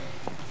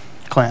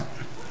Clint,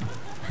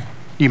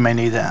 you may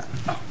need that.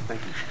 Oh, thank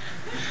you.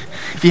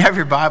 If you have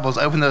your Bibles,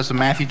 open those to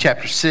Matthew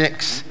chapter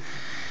 6.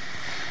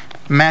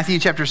 Matthew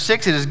chapter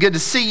 6, it is good to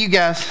see you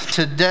guys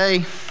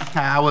today.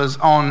 I was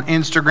on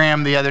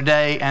Instagram the other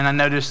day and I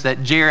noticed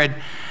that Jared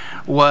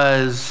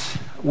was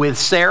with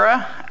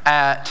Sarah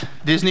at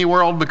Disney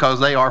World because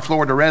they are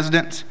Florida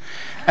residents.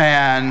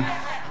 And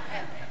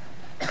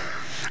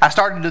I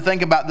started to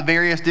think about the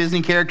various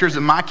Disney characters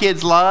that my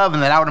kids love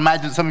and that I would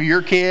imagine some of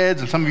your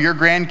kids and some of your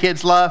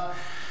grandkids love.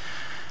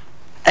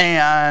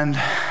 And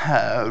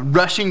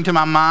rushing to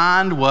my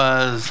mind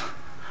was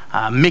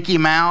Mickey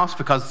Mouse,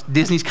 because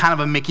Disney's kind of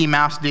a Mickey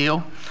Mouse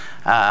deal.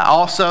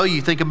 Also,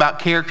 you think about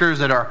characters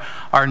that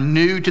are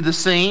new to the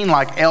scene,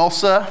 like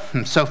Elsa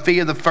and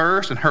Sophia the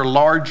First and her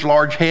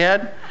large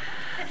head.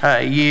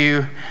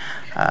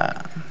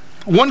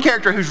 One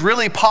character who's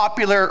really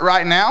popular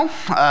right now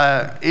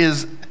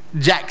is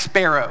Jack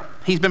Sparrow.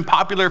 He's been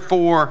popular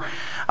for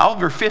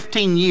over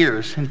 15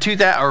 years,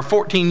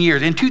 14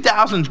 years. In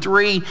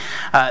 2003,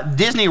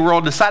 Disney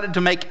World decided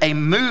to make a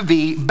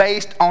movie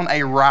based on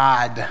a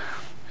ride.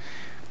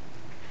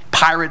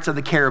 Pirates of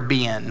the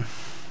Caribbean,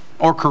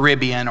 or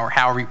Caribbean, or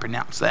however you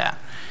pronounce that.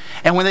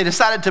 And when they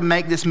decided to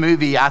make this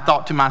movie, I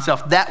thought to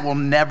myself, that will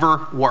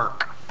never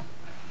work.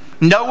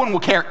 No one will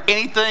care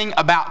anything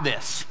about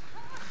this.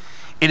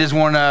 It is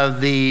one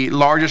of the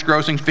largest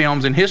grossing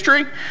films in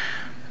history.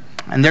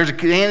 And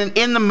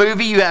in the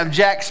movie, you have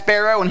Jack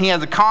Sparrow, and he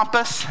has a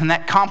compass, and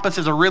that compass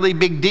is a really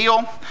big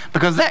deal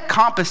because that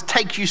compass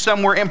takes you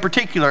somewhere in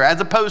particular, as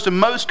opposed to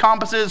most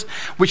compasses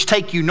which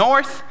take you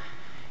north.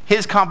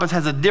 His compass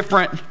has a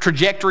different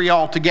trajectory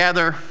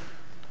altogether.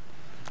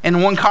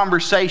 In one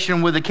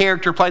conversation with a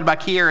character played by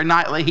Keira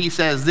Knightley, he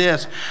says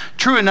this: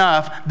 true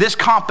enough, this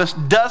compass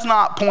does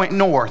not point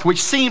north,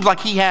 which seems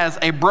like he has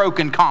a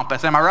broken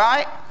compass. Am I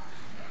right?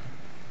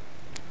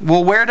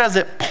 Well, where does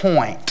it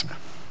point?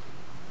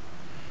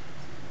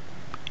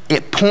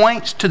 It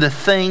points to the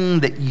thing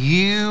that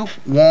you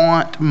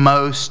want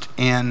most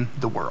in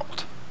the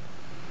world.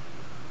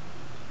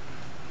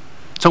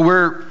 So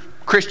we're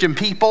Christian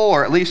people,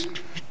 or at least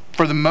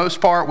for the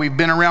most part, we've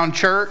been around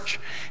church.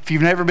 If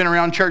you've never been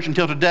around church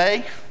until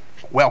today,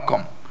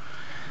 welcome.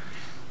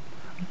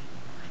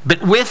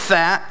 But with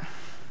that,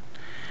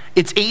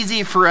 it's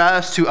easy for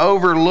us to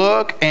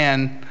overlook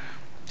and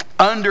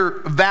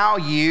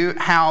undervalue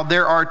how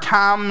there are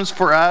times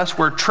for us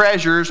where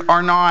treasures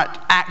are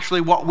not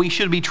actually what we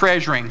should be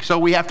treasuring. So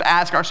we have to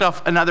ask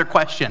ourselves another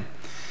question.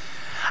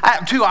 I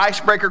have two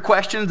icebreaker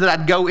questions that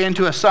I'd go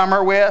into a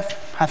summer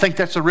with. I think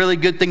that's a really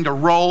good thing to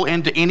roll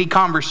into any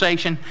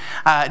conversation.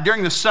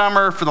 During the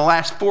summer, for the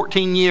last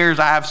 14 years,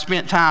 I have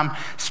spent time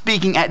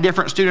speaking at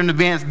different student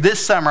events.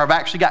 This summer, I've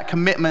actually got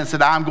commitments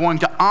that I'm going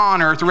to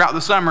honor throughout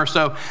the summer,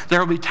 so there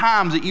will be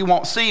times that you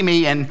won't see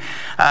me.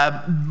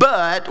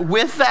 But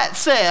with that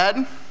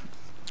said,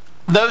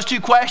 those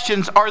two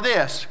questions are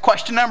this.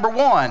 Question number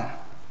one: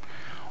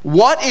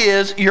 what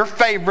is your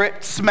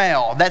favorite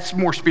smell? That's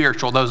more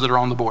spiritual, those that are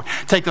on the board.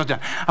 Take those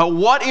down.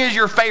 What is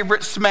your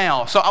favorite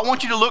smell? So I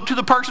want you to look to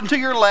the person to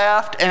your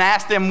left and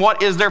ask them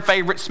what is their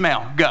favorite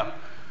smell. Go.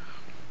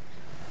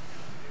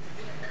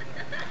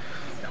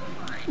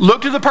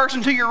 Look to the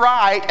person to your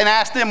right and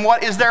ask them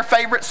what is their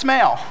favorite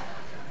smell.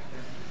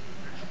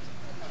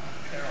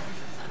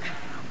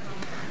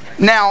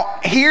 Now,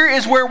 here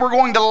is where we're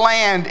going to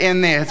land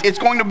in this. It's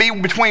going to be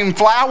between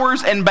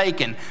flowers and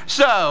bacon.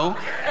 So,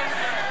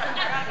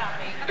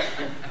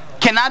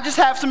 can I just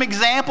have some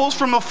examples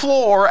from the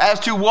floor as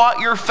to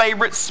what your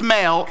favorite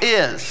smell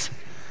is?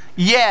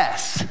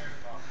 Yes.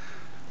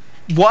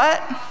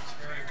 What?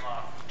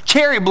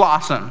 Cherry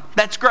blossom.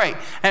 That's great.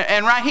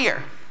 And right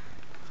here?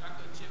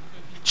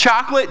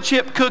 Chocolate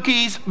chip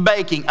cookies,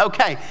 baking.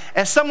 Okay.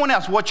 As someone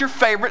else, what's your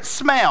favorite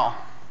smell?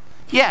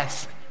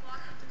 Yes.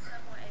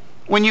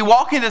 When you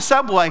walk into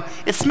Subway,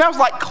 it smells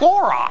like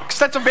Clorox.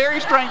 That's a very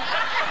strange...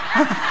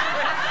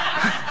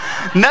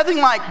 Nothing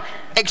like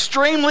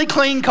extremely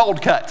clean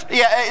cold cuts.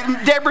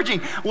 Yeah, Deborah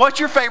Jean, what's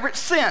your favorite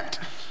scent?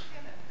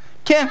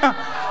 Ken?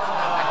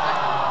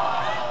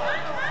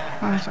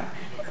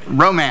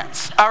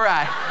 Romance. All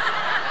right.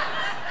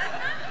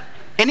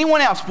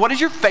 Anyone else? What is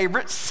your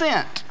favorite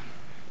scent?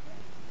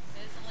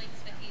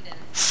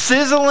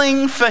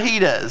 Sizzling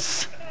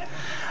fajitas.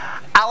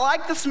 I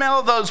like the smell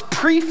of those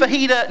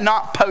pre-fajita,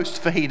 not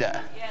post-fajita.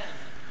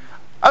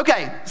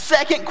 Okay,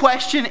 second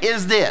question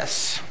is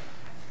this.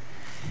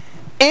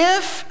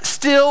 If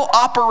still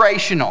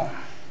operational,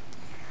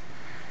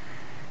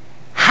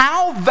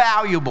 how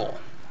valuable,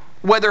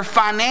 whether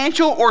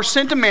financial or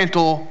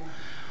sentimental,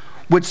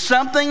 would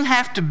something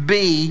have to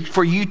be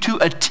for you to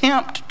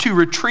attempt to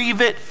retrieve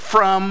it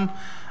from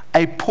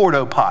a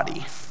porta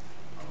potty?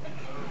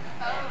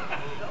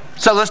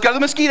 So let's go to the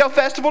mosquito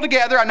festival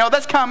together. I know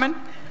that's coming,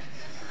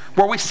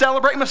 where we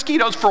celebrate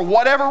mosquitoes for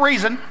whatever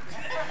reason.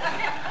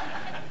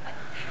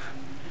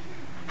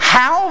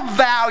 How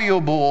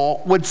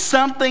valuable would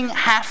something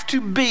have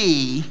to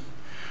be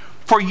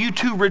for you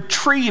to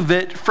retrieve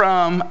it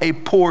from a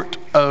porta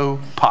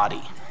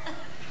potty?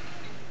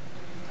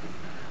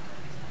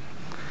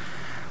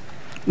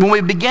 when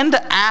we begin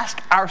to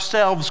ask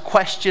ourselves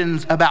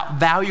questions about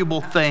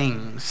valuable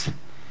things,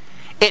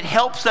 it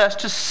helps us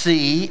to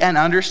see and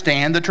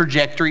understand the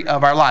trajectory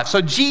of our life.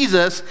 So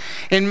Jesus,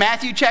 in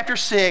Matthew chapter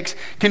 6,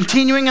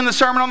 continuing in the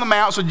Sermon on the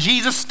Mount, so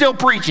Jesus still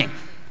preaching.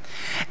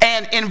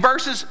 And in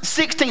verses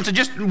 16, so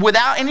just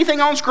without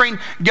anything on screen,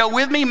 go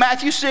with me,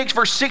 Matthew 6,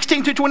 verse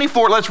 16 to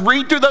 24. Let's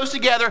read through those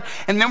together,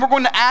 and then we're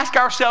going to ask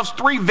ourselves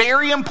three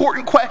very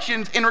important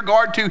questions in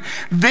regard to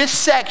this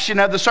section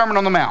of the Sermon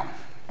on the Mount.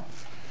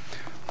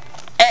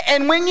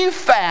 And when you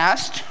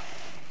fast,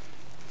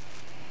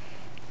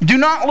 do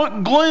not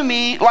look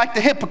gloomy like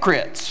the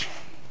hypocrites,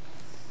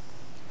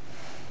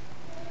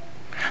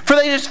 for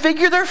they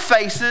disfigure their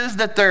faces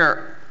that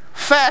their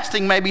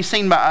fasting may be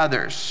seen by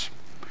others.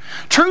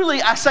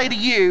 Truly, I say to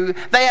you,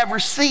 they have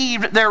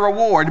received their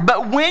reward.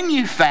 But when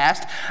you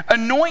fast,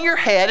 anoint your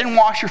head and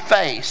wash your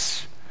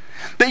face,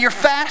 that your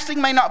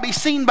fasting may not be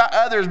seen by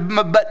others,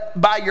 but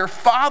by your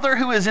Father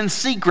who is in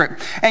secret.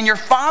 And your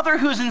Father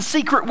who is in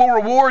secret will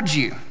reward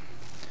you.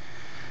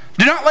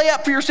 Do not lay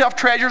up for yourself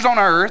treasures on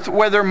earth,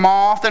 whether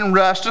moth and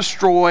rust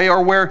destroy,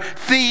 or where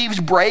thieves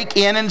break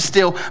in and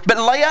steal. But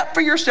lay up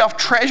for yourself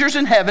treasures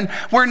in heaven,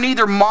 where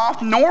neither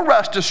moth nor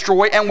rust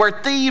destroy, and where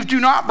thieves do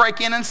not break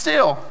in and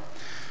steal.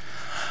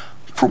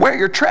 For where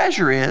your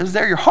treasure is,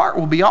 there your heart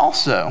will be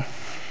also.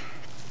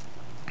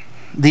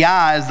 The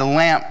eye is the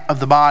lamp of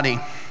the body.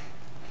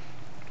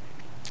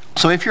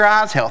 So if your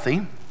eye is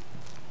healthy,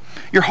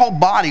 your whole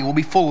body will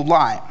be full of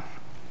light.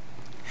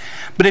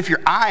 But if your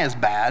eye is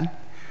bad,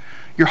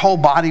 your whole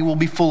body will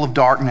be full of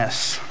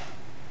darkness.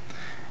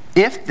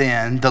 If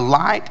then the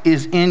light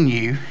is in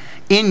you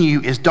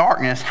is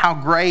darkness, how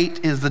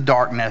great is the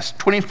darkness?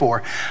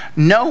 24.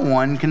 No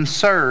one can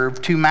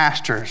serve two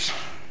masters.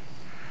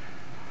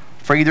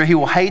 For either he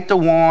will hate the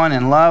one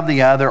and love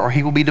the other, or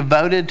he will be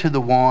devoted to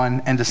the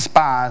one and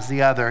despise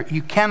the other.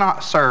 You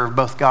cannot serve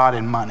both God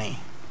and money.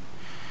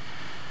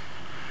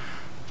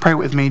 Pray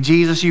with me.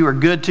 Jesus, you are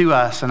good to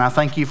us, and I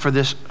thank you for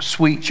this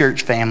sweet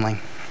church family.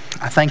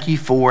 I thank you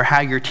for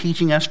how you're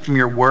teaching us from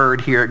your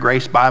word here at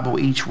Grace Bible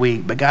each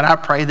week. But God, I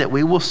pray that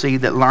we will see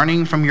that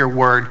learning from your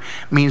word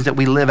means that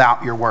we live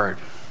out your word.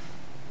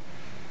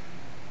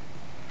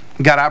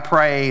 God, I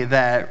pray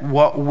that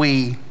what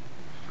we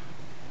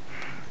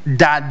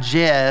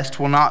digest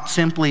will not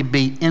simply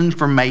be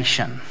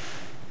information,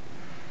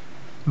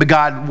 but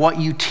God, what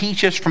you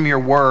teach us from your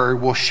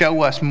word will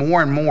show us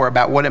more and more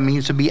about what it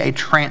means to be a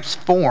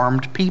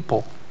transformed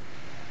people.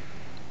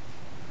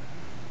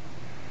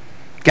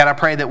 God, I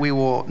pray that we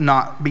will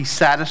not be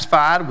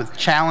satisfied with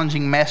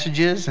challenging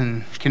messages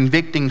and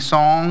convicting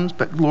songs,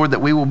 but Lord,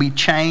 that we will be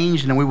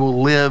changed and we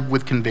will live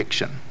with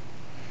conviction.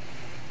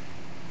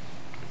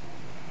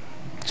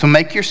 So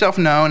make yourself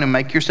known and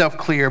make yourself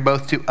clear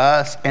both to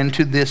us and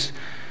to this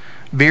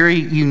very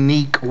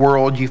unique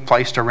world you've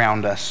placed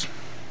around us.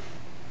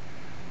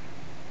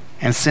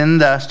 And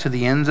send us to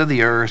the ends of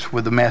the earth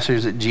with the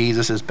message that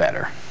Jesus is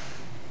better.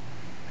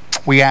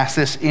 We ask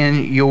this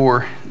in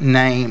your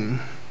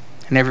name.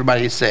 And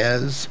everybody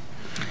says,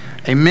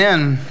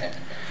 amen.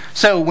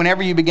 So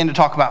whenever you begin to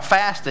talk about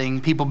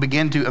fasting, people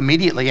begin to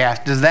immediately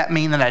ask, does that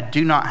mean that I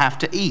do not have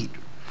to eat?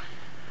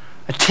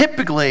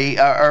 Typically,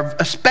 or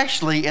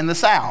especially in the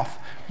South,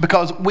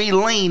 because we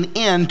lean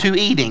into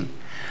eating.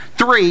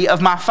 3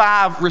 of my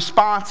 5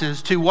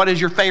 responses to what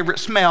is your favorite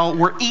smell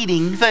were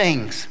eating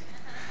things.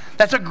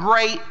 That's a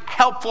great,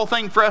 helpful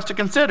thing for us to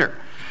consider.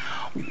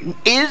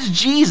 Is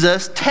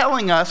Jesus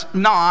telling us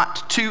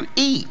not to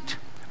eat?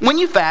 When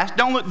you fast,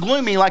 don't look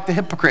gloomy like the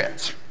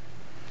hypocrites.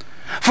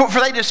 For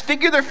they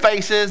disfigure their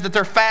faces that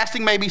their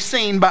fasting may be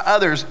seen by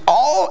others.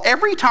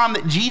 Every time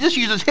that Jesus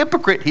uses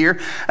hypocrite here,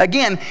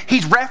 again,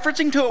 he's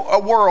referencing to a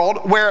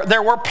world where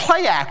there were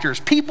play actors,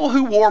 people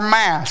who wore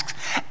masks.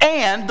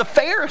 And the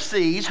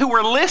Pharisees who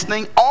were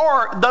listening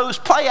are those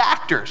play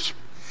actors.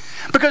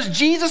 Because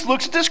Jesus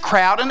looks at this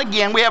crowd, and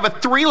again, we have a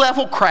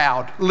 3-level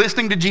crowd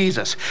listening to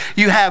Jesus.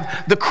 You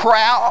have the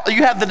crowd,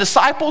 you have the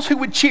disciples who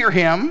would cheer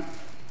him,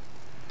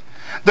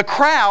 the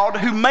crowd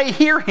who may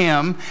hear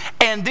him,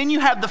 and then you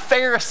have the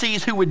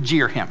Pharisees who would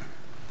jeer him.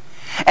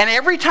 And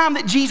every time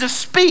that Jesus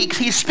speaks,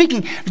 he's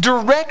speaking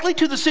directly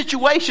to the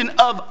situation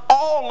of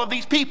all of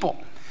these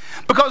people.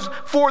 Because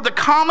for the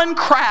common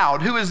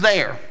crowd who is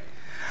there,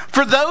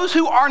 for those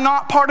who are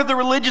not part of the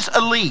religious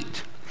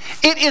elite,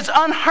 it is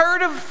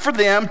unheard of for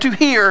them to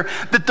hear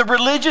that the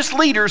religious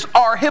leaders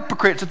are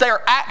hypocrites, that they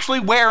are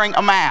actually wearing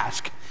a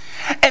mask.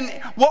 And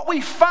what we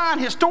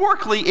find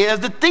historically is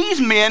that these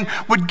men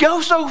would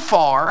go so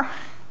far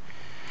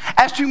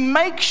as to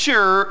make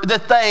sure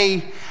that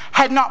they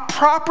had not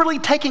properly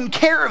taken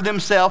care of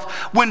themselves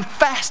when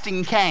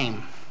fasting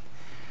came.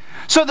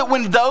 So that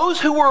when those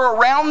who were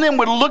around them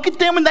would look at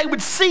them and they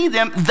would see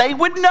them, they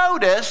would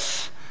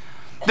notice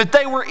that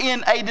they were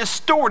in a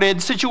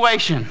distorted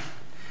situation.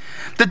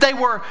 That they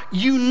were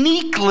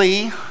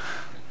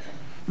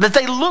that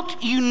they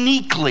looked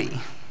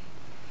uniquely.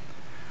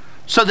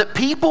 So that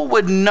people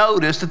would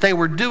notice that they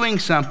were doing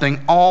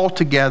something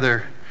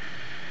altogether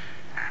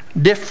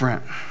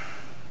different.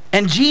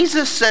 And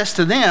Jesus says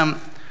to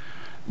them,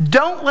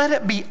 don't let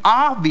it be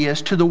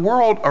obvious to the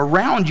world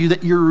around you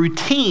that your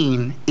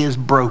routine is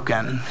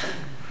broken.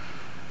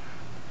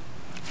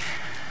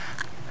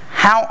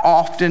 How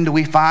often do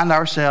we find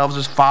ourselves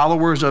as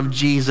followers of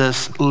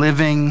Jesus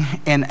living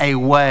in a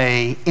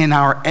way in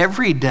our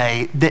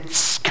everyday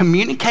that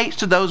communicates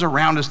to those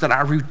around us that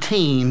our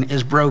routine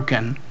is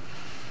broken?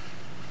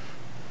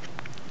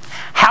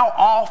 How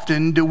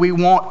often do we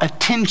want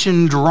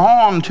attention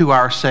drawn to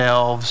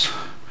ourselves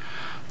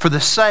for the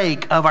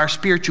sake of our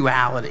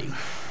spirituality?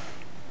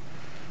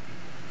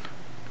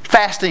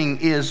 Fasting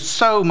is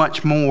so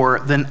much more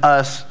than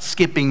us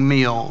skipping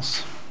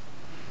meals.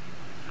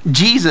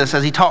 Jesus,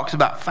 as he talks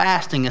about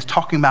fasting, is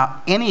talking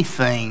about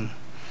anything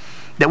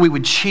that we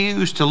would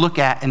choose to look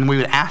at and we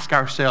would ask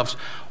ourselves,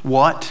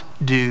 what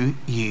do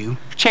you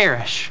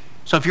cherish?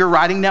 So if you're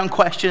writing down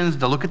questions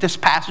to look at this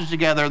passage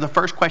together, the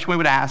first question we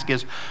would ask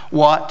is,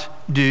 what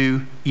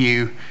do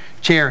you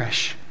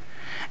cherish?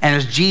 And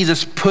as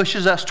Jesus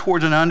pushes us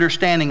towards an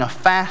understanding of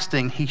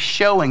fasting, he's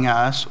showing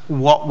us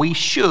what we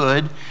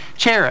should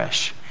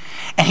cherish.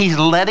 And he's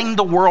letting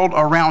the world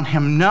around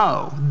him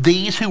know,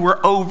 these who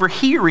are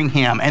overhearing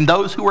him and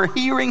those who are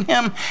hearing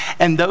him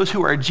and those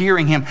who are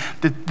jeering him,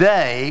 that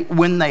they,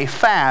 when they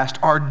fast,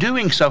 are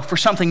doing so for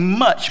something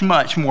much,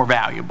 much more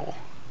valuable.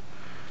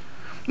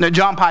 Now,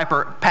 John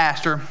Piper,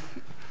 pastor,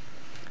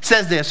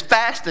 says this: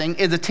 fasting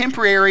is a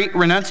temporary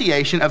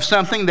renunciation of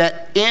something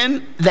that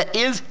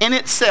is in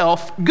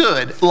itself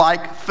good,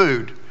 like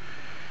food,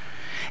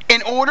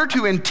 in order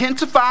to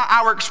intensify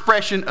our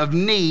expression of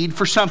need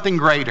for something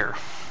greater,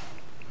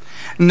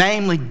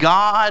 namely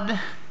God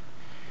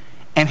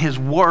and his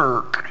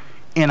work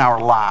in our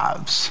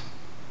lives.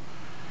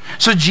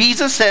 So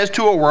Jesus says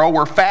to a world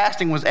where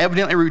fasting was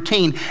evidently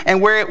routine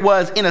and where it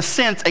was, in a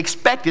sense,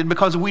 expected,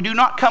 because we do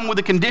not come with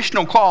a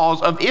conditional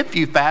clause of if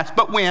you fast,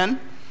 but when.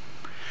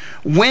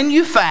 When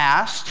you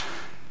fast,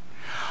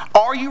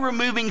 are you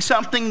removing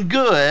something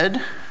good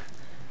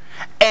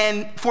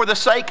and for the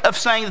sake of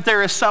saying that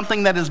there is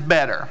something that is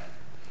better?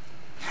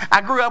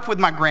 I grew up with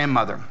my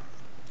grandmother.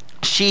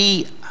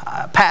 She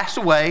passed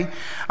away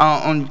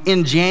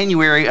in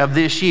January of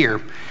this year.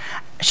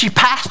 She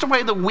passed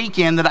away the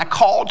weekend that I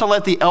called to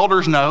let the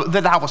elders know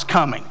that I was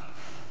coming.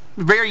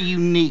 Very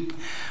unique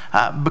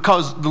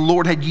because the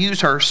Lord had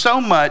used her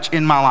so much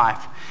in my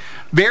life.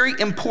 Very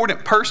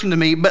important person to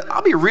me, but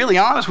I'll be really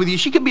honest with you,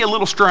 she could be a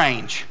little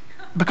strange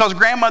because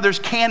grandmothers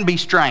can be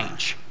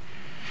strange.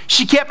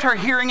 She kept her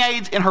hearing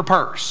aids in her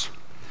purse.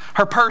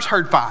 Her purse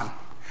heard fine.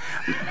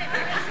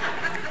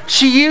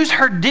 She used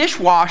her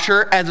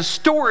dishwasher as a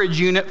storage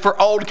unit for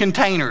old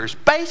containers.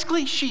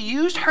 Basically, she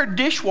used her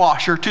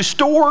dishwasher to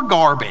store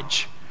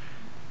garbage.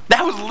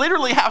 That was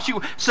literally how she...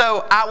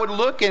 So I would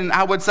look and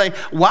I would say,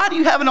 why do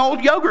you have an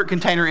old yogurt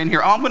container in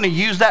here? Oh, I'm going to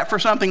use that for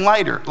something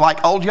later.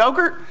 Like old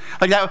yogurt?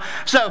 Like that.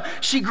 So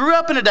she grew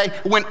up in a day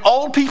when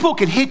old people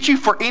could hit you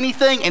for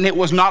anything and it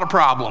was not a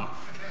problem.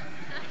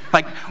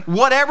 Like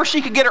whatever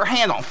she could get her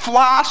hand on.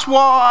 Fly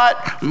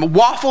swat,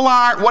 waffle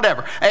iron,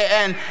 whatever.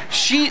 And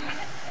she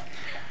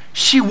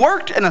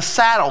worked in a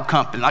saddle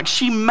company. Like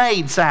she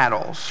made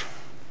saddles.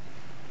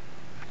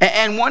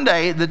 And one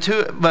day the two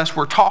of us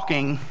were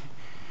talking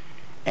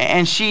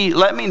and she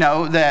let me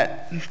know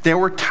that there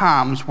were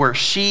times where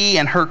she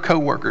and her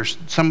coworkers,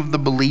 some of the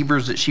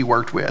believers that she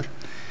worked with,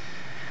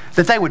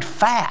 that they would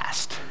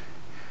fast.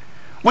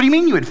 What do you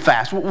mean you would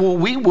fast? Well,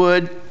 we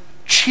would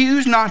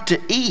choose not to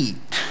eat.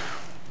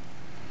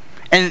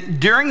 And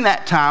during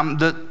that time,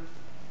 the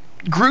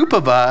group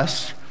of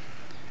us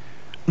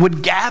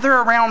would gather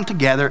around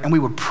together and we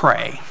would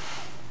pray.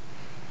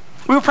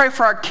 We would pray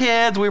for our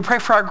kids, we would pray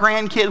for our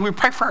grandkids, we would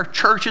pray for our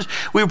churches,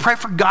 we would pray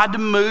for God to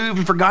move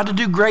and for God to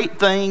do great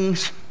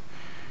things.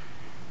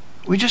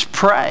 We just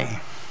pray.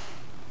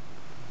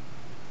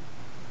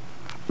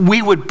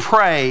 We would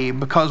pray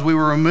because we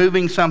were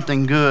removing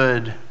something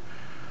good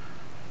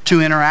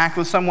to interact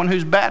with someone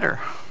who's better.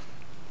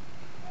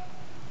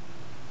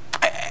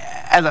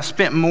 As I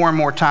spent more and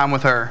more time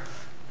with her,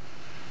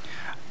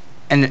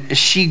 and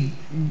she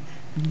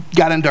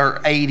got into her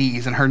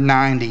 80s and her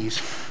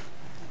 90s,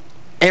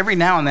 every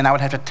now and then I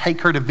would have to take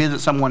her to visit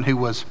someone who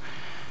was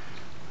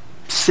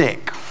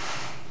sick.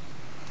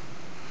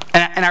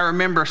 And I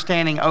remember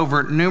standing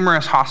over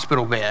numerous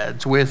hospital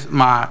beds with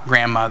my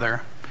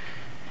grandmother.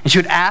 And she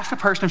would ask the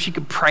person if she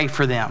could pray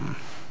for them.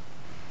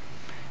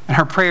 And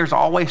her prayers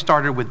always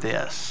started with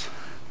this: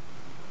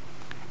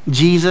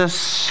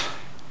 Jesus,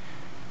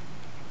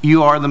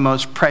 you are the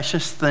most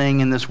precious thing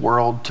in this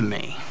world to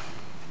me.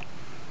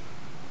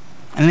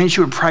 And then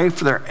she would pray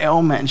for their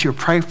ailment, and she would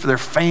pray for their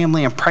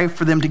family and pray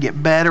for them to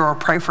get better, or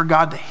pray for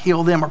God to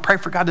heal them, or pray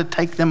for God to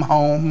take them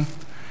home.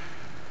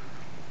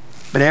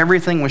 But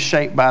everything was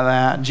shaped by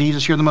that.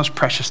 Jesus, you're the most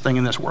precious thing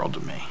in this world to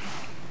me.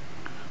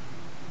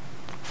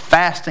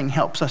 Fasting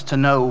helps us to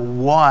know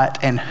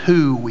what and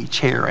who we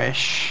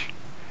cherish.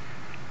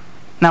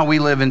 Now, we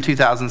live in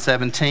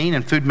 2017,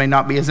 and food may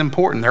not be as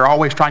important. They're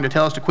always trying to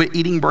tell us to quit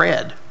eating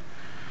bread.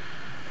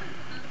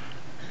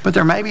 But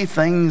there may be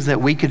things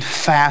that we could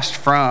fast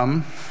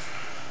from,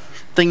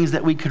 things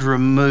that we could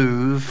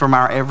remove from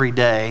our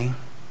everyday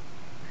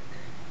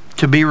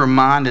to be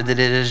reminded that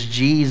it is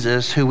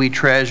Jesus who we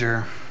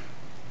treasure.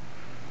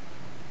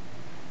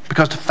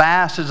 Because to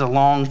fast is a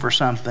long for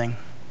something.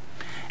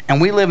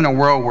 And we live in a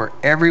world where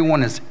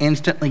everyone is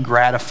instantly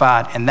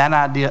gratified, and that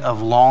idea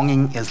of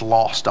longing is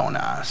lost on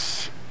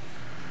us.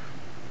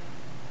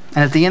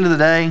 And at the end of the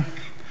day,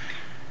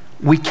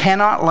 we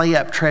cannot lay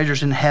up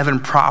treasures in heaven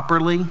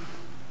properly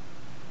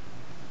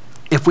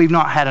if we've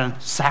not had a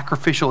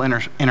sacrificial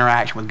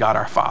interaction with God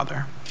our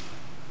Father.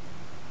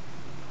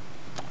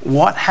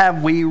 What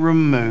have we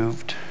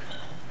removed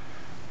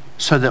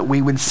so that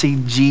we would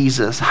see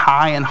Jesus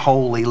high and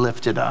holy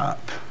lifted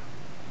up?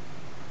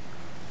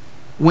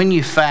 When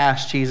you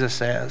fast, Jesus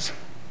says,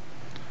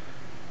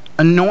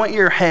 anoint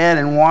your head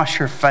and wash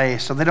your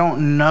face so they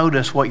don't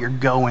notice what you're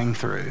going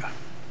through.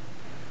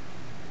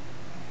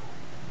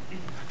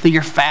 That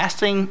your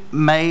fasting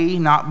may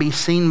not be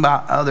seen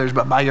by others,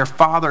 but by your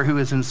Father who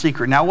is in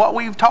secret. Now, what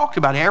we've talked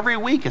about every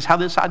week is how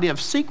this idea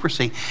of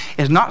secrecy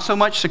is not so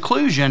much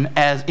seclusion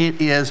as it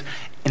is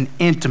an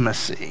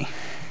intimacy.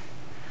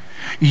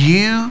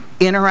 You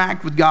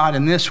interact with God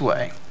in this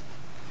way,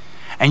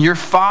 and your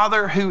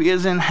Father who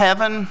is in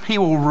heaven, He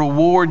will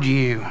reward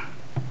you.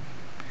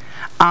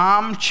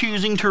 I'm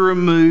choosing to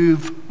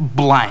remove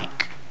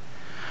blank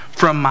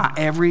from my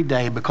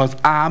everyday because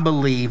I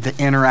believe that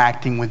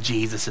interacting with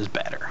Jesus is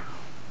better.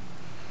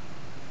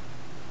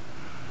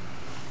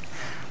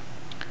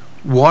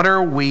 What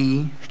are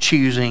we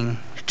choosing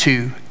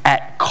to,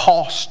 at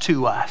cost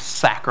to us,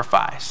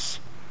 sacrifice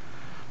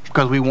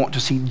because we want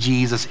to see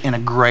Jesus in a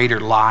greater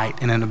light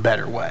and in a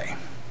better way?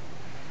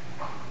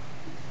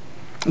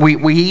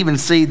 We even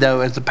see, though,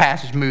 as the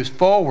passage moves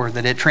forward,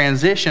 that it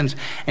transitions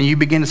and you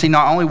begin to see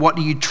not only what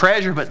do you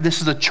treasure, but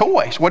this is a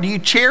choice. What do you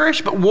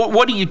cherish, but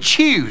what do you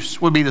choose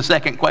would be the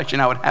second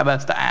question I would have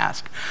us to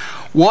ask.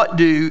 What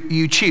do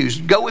you choose?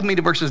 Go with me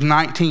to verses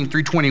 19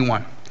 through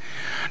 21.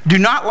 Do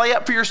not lay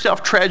up for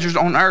yourself treasures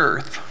on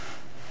earth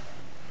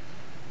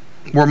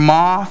where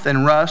moth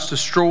and rust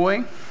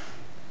destroy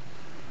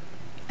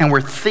and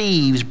where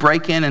thieves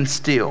break in and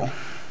steal.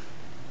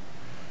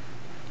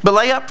 But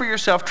lay up for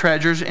yourself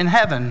treasures in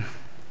heaven,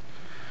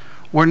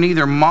 where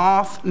neither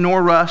moth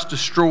nor rust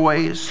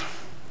destroys,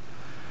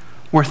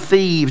 where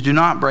thieves do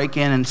not break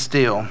in and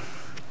steal.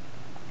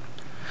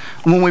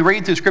 When we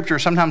read through Scripture,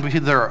 sometimes we see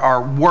there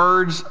are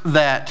words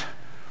that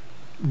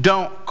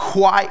don't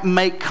quite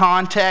make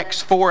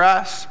context for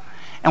us.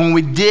 And when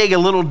we dig a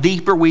little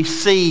deeper, we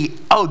see,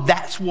 oh,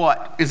 that's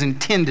what is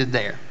intended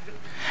there.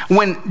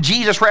 When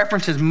Jesus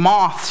references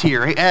moths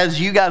here,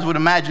 as you guys would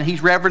imagine, he's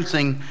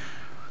referencing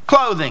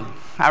clothing.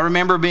 I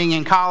remember being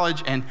in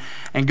college and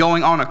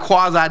going on a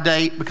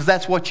quasi-date, because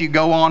that's what you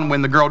go on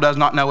when the girl does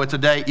not know it's a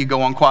date. You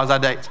go on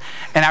quasi-dates.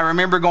 And I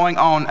remember going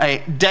on a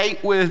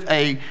date with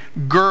a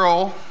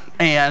girl,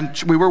 and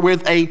we were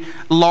with a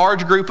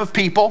large group of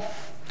people.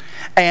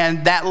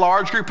 And that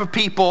large group of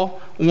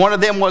people, one of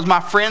them was my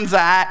friend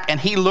Zach, and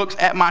he looks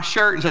at my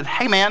shirt and said,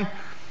 "Hey man,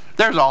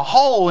 there's a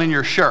hole in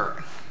your shirt."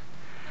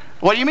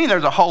 What do you mean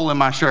there's a hole in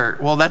my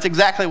shirt? Well, that's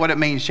exactly what it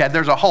means, Chad.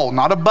 There's a hole,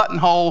 not a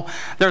buttonhole.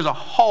 There's a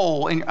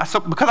hole. So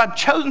because I'd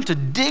chosen to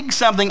dig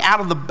something out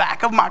of the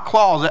back of my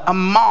closet, a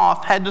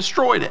moth had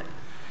destroyed it.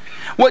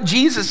 What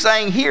Jesus is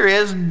saying here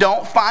is,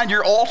 don't find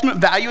your ultimate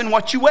value in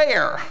what you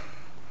wear.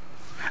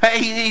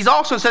 He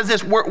also says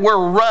this, where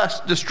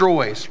rust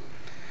destroys.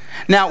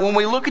 Now, when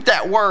we look at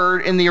that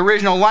word in the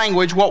original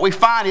language, what we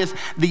find is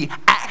the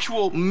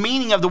actual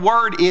meaning of the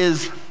word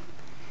is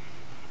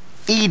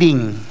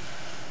eating.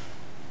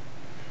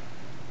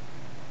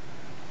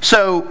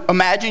 So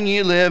imagine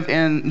you live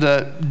in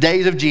the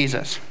days of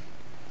Jesus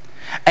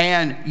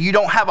and you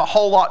don't have a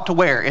whole lot to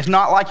wear. It's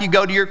not like you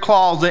go to your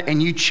closet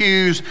and you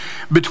choose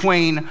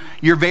between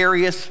your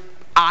various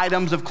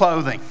items of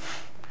clothing.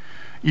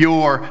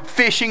 Your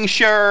fishing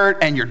shirt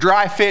and your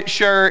dry fit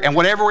shirt and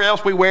whatever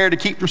else we wear to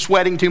keep from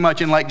sweating too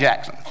much in Lake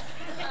Jackson.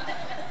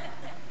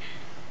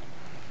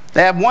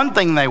 They have one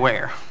thing they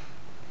wear.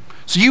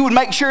 So you would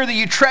make sure that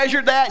you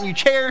treasured that and you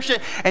cherished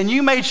it and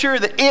you made sure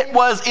that it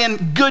was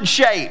in good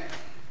shape.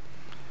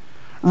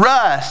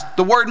 Rust,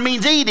 the word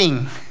means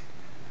eating.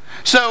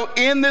 So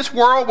in this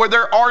world where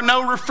there are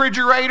no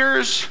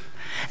refrigerators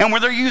and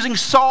where they're using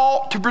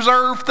salt to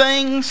preserve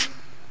things,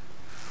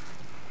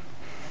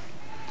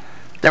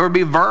 there would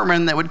be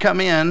vermin that would come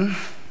in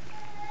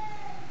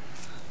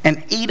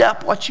and eat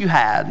up what you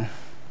had.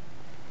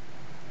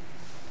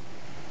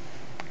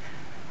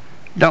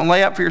 Don't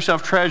lay up for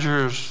yourself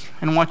treasures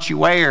in what you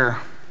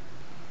wear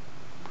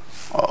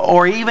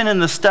or even in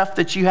the stuff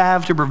that you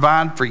have to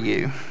provide for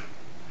you.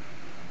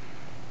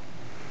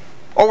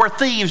 Or where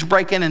thieves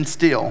break in and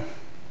steal.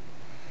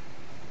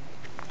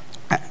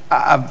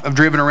 I've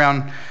driven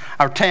around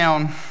our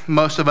town.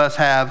 Most of us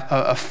have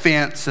a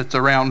fence that's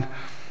around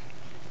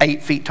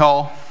 8 feet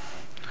tall,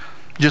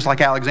 just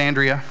like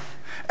Alexandria.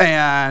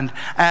 And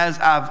as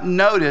I've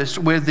noticed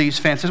with these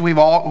fences, we've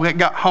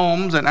got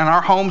homes, and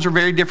our homes are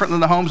very different than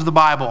the homes of the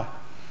Bible.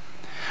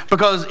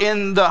 Because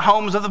in the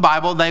homes of the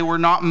Bible, they were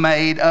not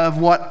made of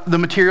what the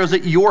materials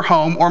that your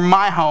home or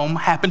my home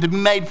happened to be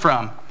made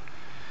from.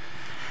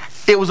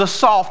 It was a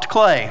soft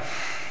clay.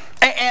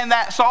 And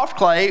that soft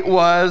clay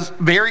was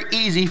very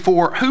easy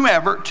for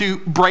whomever to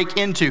break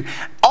into.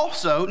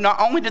 Also,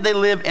 not only did they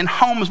live in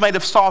homes made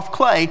of soft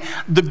clay,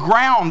 the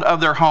ground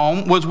of their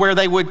home was where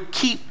they would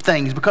keep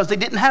things, because they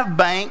didn't have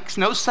banks,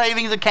 no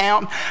savings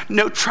account,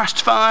 no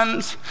trust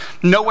funds,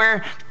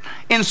 nowhere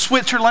in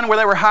Switzerland where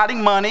they were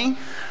hiding money.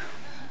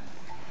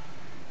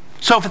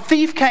 So if a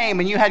thief came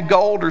and you had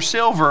gold or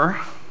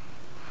silver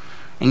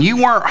and you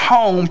weren't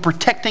home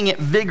protecting it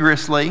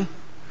vigorously,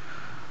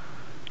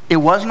 it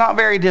was not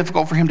very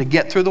difficult for him to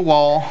get through the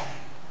wall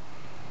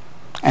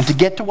and to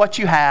get to what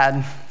you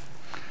had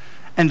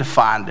and to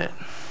find it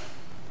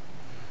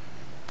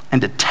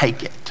and to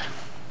take it.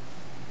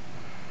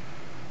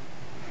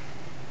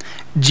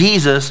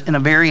 Jesus, in a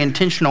very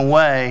intentional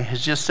way,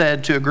 has just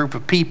said to a group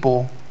of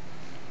people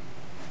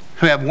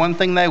who have one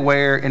thing they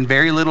wear and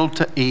very little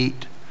to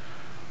eat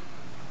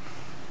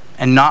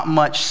and not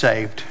much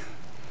saved,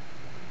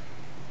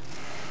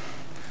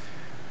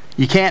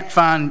 you can't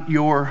find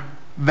your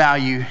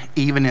value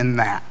even in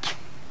that.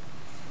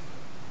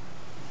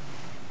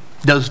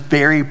 Those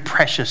very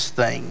precious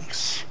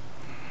things.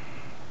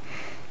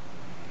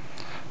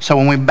 So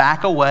when we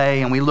back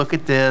away and we look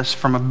at this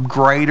from a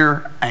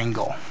greater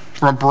angle,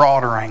 from a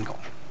broader angle,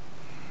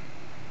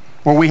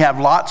 where we have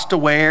lots to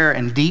wear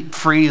and deep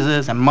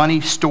freezes and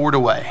money stored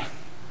away,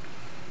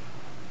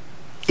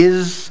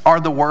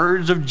 are the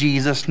words of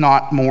Jesus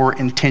not more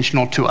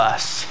intentional to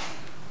us?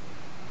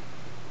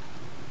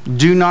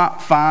 Do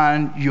not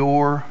find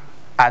your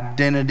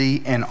identity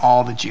in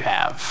all that you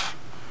have,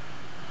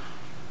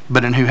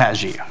 but in who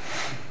has you.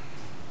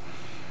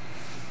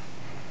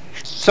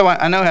 So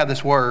I know how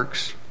this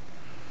works.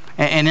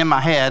 And in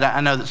my head,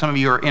 I know that some of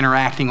you are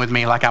interacting with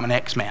me like I'm an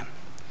X-Man.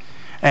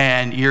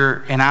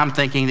 And I'm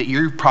thinking that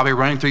you're probably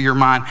running through your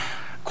mind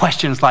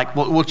questions like,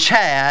 well,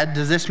 Chad,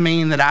 does this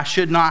mean that I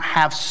should not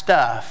have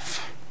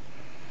stuff?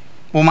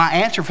 Well, my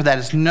answer for that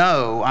is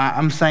no.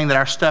 I'm saying that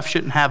our stuff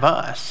shouldn't have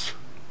us.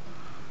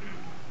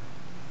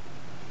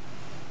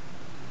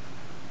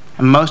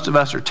 And most of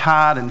us are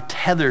tied and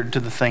tethered to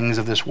the things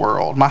of this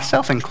world,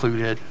 myself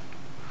included.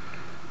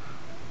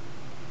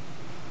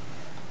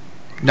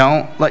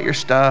 Don't let your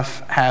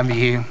stuff have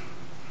you.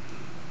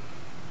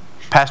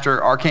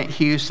 Pastor R. Kent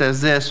Hughes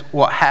says this: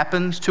 what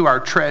happens to our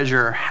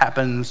treasure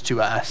happens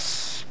to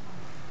us.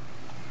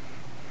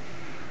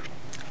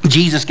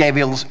 Jesus gave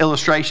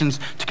illustrations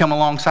to come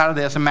alongside of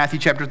this in Matthew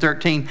chapter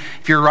 13.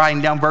 If you're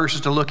writing down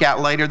verses to look at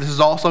later, this is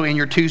also in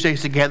your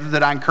Tuesdays Together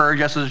that I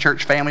encourage us as a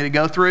church family to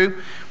go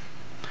through.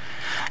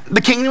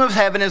 The kingdom of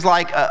heaven is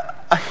like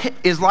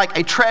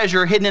a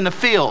treasure hidden in a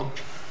field,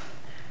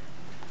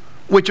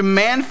 which a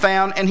man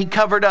found and he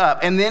covered up.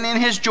 And then in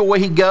his joy,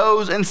 he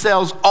goes and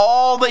sells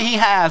all that he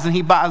has and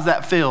he buys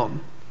that field.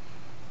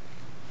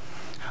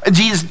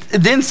 Jesus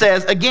then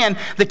says, again,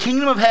 the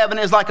kingdom of heaven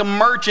is like a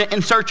merchant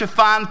in search of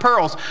fine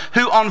pearls,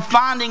 who on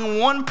finding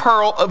one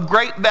pearl of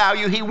great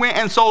value, he went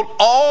and sold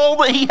all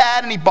that he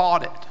had and he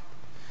bought it.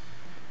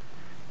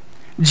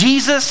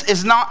 Jesus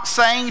is not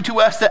saying to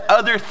us that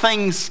other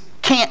things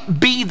can't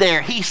be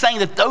there. He's saying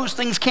that those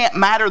things can't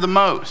matter the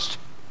most.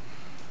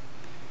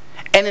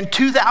 And in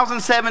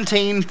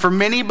 2017, for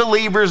many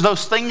believers,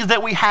 those things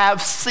that we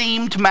have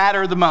seem to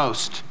matter the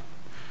most.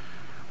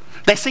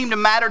 They seem to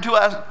matter to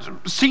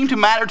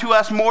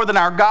us more than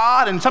our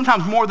God, and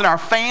sometimes more than our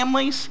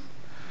families.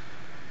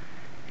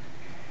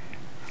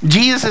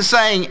 Jesus is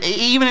saying,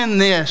 even in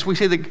this, we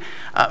see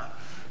that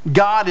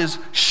God is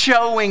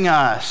showing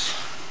us,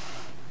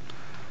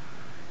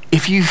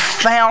 if you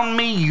found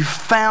me, you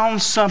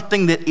found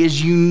something that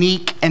is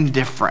unique and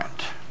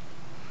different.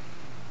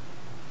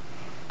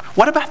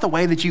 What about the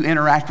way that you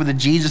interact with the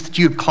Jesus that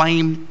you have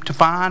claimed to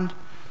find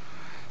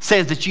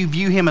says that you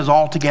view him as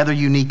altogether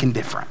unique and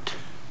different?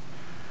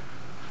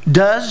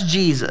 Does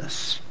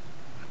Jesus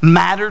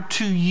matter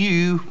to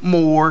you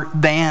more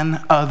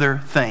than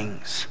other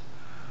things?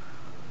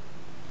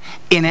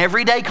 In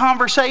everyday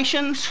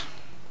conversations,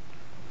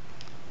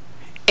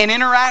 in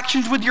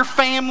interactions with your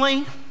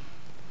family,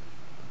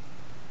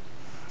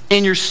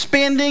 in your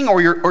spending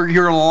or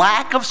your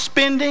lack of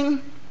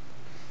spending,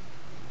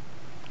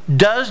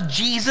 does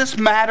Jesus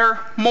matter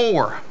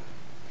more?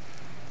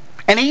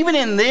 And even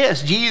in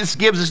this, Jesus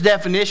gives us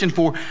definition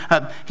for,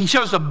 he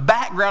shows a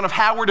background of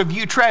how we're to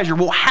view treasure.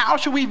 Well, how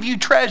should we view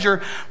treasure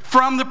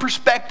from the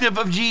perspective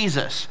of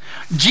Jesus?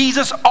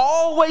 Jesus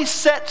always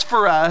sets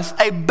for us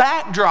a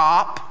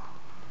backdrop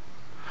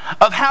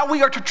of how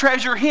we are to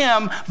treasure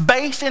him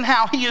based in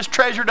how he has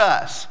treasured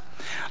us.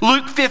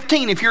 Luke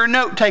 15, if you're a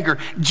note taker,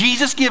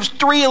 Jesus gives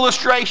 3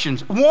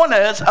 illustrations. One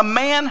is a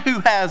man who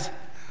has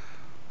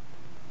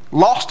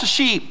lost a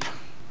sheep,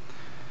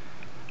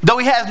 though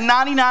he has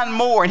 99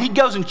 more, and he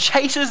goes and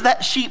chases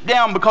that sheep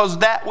down because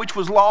that which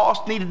was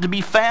lost needed to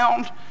be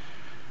found,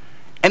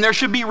 and there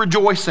should be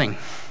rejoicing.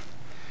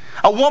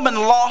 A woman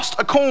lost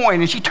a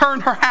coin and she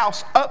turned her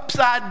house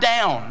upside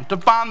down to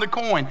find the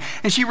coin,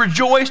 and she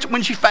rejoiced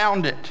when she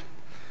found it.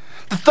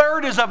 The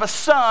third is of a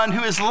son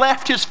who has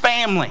left his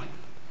family,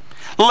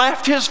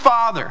 left his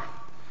father.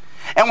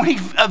 And when he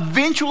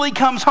eventually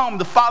comes home,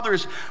 the father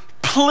is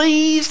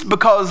pleased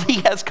because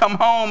he has come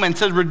home and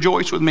says,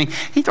 rejoice with me.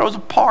 He throws a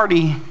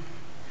party.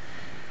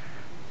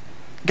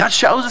 God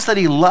shows us that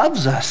he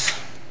loves us.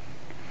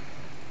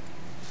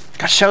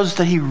 God shows us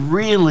that he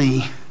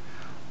really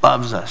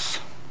loves us.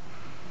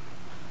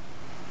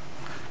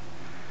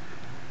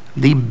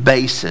 The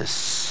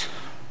basis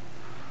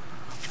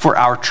for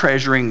our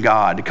treasuring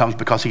God comes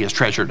because he has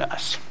treasured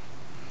us.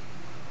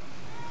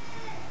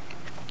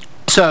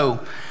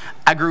 So,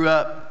 I grew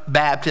up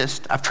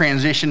Baptist. I've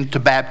transitioned to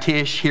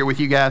Baptish here with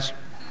you guys.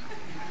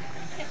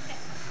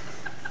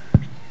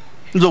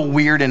 It was a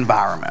weird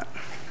environment.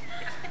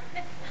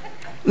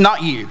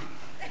 Not you,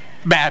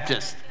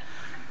 Baptist.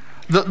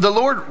 The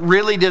Lord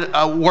really did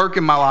a work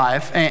in my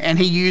life, and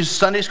he used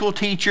Sunday school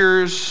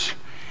teachers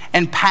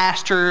and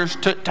pastors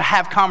to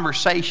have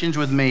conversations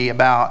with me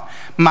about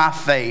my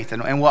faith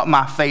and what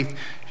my faith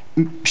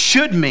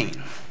should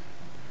mean.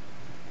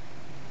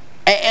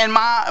 And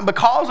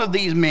because of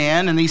these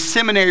men and these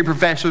seminary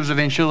professors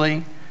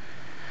eventually,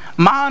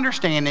 my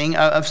understanding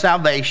of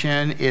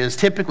salvation is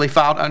typically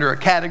filed under a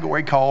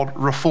category called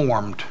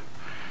Reformed.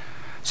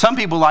 Some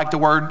people like the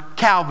word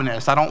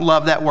Calvinist. I don't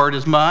love that word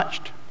as much.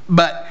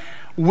 But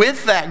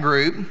with that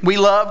group, we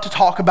love to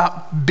talk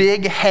about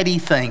big, heady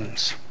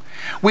things.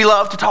 We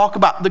love to talk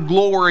about the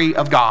glory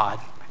of God.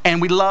 And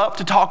we love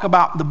to talk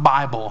about the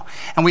Bible.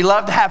 And we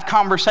love to have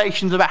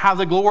conversations about how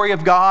the glory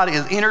of God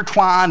is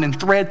intertwined and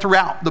thread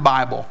throughout the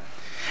Bible.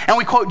 And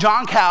we quote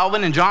John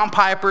Calvin and John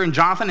Piper and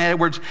Jonathan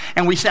Edwards,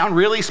 and we sound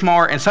really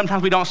smart, and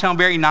sometimes we don't sound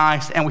very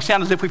nice, and we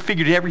sound as if we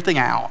figured everything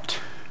out.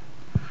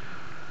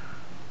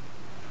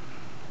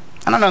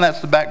 I don't know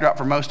that's the backdrop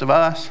for most of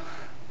us.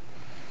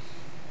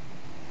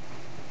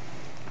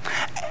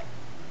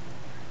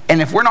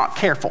 And if we're not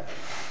careful,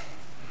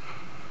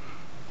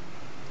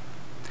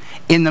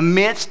 in the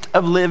midst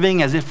of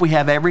living as if we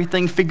have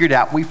everything figured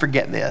out, we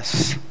forget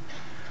this.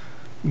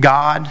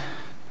 God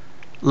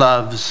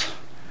loves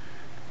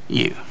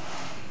you.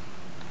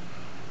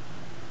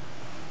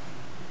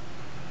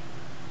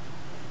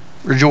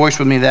 Rejoice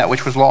with me that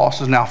which was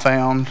lost is now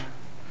found.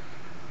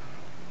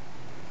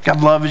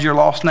 God loves your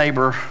lost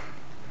neighbor.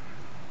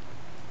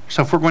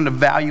 So if we're going to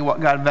value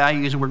what God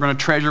values and we're going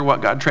to treasure what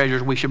God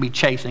treasures, we should be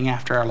chasing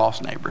after our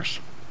lost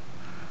neighbors.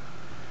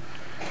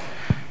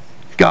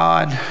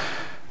 God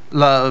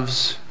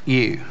loves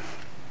you.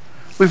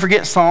 We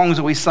forget songs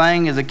that we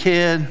sang as a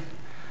kid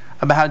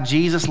about how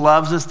Jesus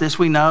loves us. This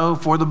we know,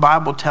 for the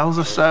Bible tells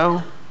us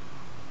so.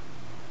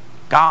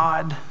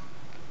 God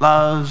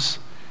loves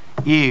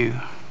you.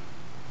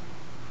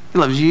 He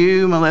loves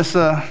you,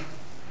 Melissa.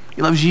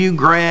 He loves you,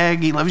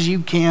 Greg. He loves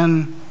you,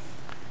 Ken.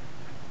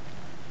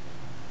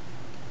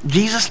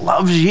 Jesus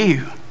loves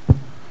you.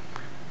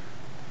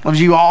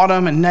 Loves you,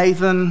 Autumn and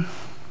Nathan.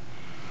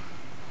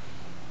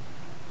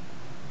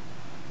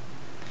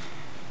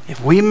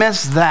 If we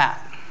miss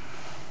that,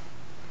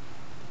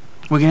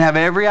 we can have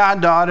every I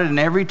dotted and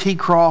every T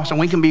crossed, and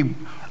we can be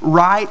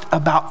right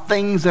about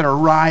things that are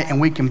right, and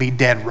we can be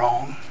dead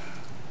wrong.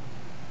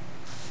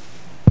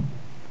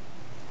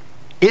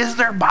 Is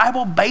there a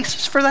Bible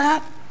basis for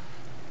that?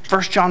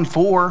 1 John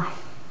 4.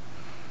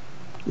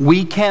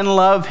 We can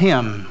love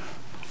him,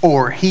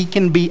 or he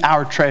can be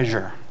our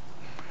treasure,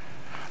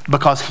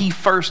 because he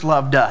first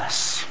loved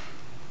us.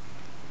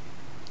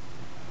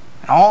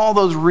 And all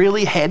those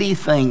really heady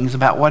things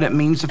about what it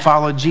means to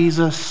follow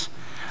Jesus,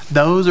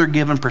 those are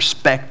given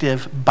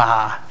perspective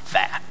by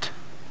that.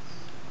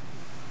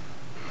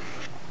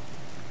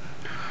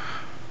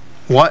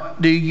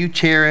 What do you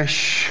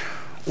cherish?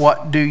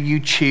 What do you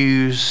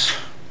choose?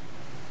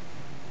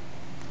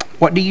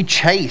 What do you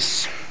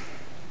chase?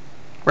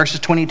 Verses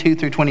 22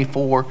 through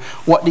 24.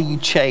 What do you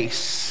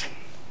chase?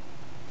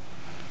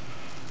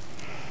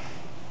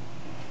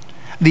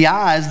 The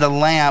eye is the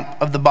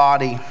lamp of the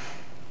body.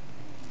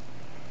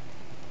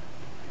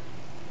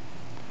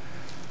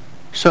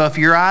 So if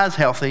your eye is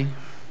healthy,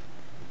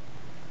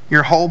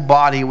 your whole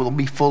body will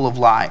be full of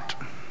light.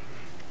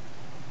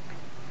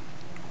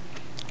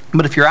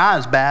 But if your eye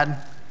is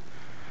bad,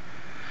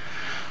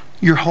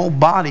 your whole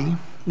body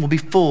will be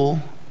full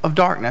of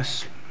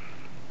darkness.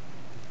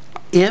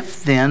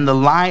 If then the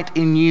light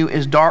in you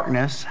is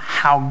darkness,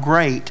 how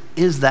great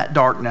is that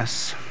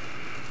darkness?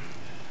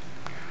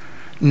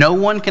 No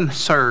one can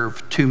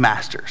serve two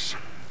masters,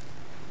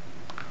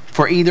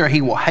 for either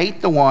he will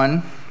hate the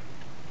one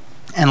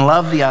and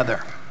love the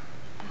other,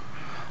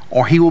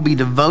 or he will be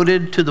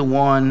devoted to the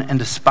one and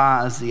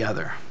despise the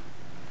other.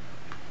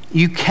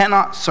 You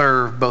cannot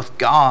serve both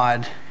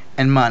God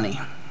and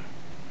money.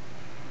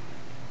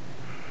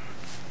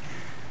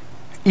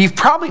 You've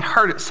probably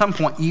heard at some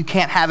point, you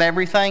can't have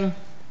everything.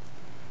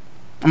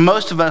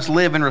 Most of us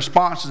live in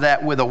response to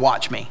that with a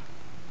watch me.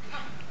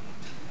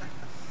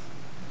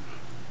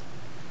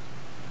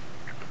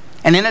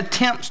 And in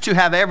attempts to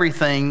have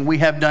everything, we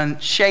have done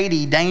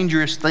shady,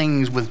 dangerous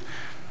things with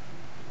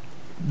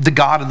the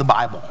God of the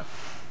Bible.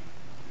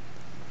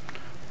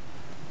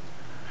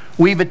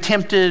 We've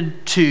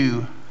attempted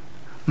to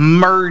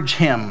merge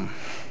him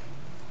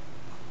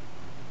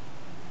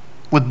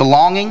with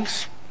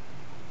belongings.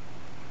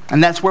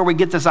 And that's where we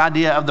get this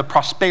idea of the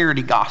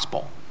prosperity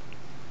gospel.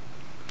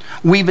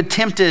 We've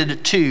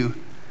attempted to,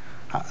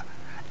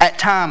 at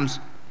times,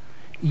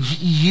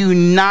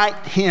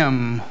 unite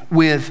him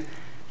with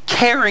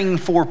caring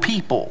for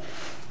people.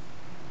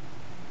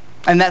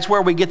 And that's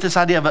where we get this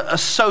idea of a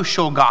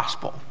social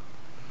gospel.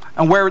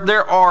 And where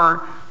there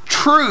are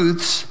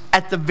truths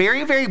at the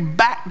very, very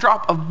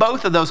backdrop of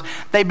both of those,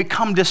 they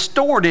become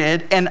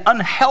distorted and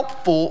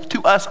unhelpful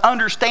to us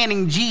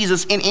understanding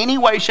Jesus in any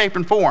way, shape,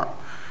 and form.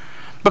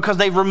 Because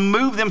they've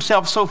removed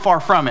themselves so far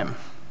from him.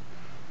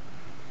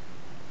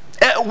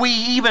 We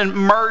even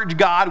merge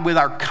God with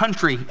our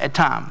country at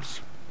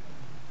times.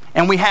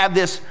 And we have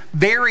this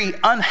very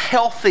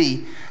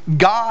unhealthy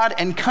God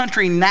and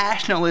country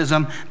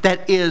nationalism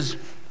that is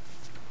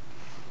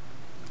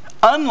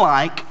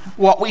unlike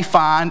what we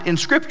find in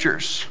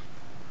scriptures.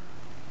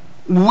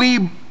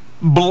 We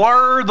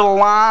blur the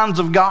lines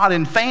of God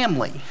and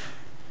family.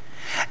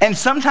 And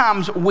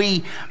sometimes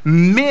we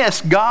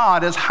miss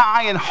God as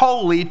high and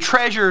holy,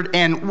 treasured,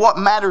 and what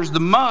matters the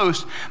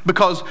most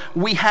because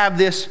we have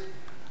this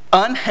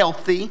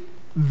unhealthy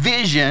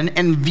vision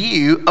and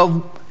view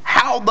of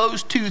how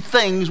those two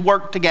things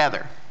work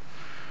together.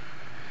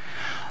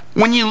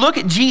 When you look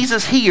at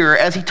Jesus here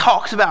as he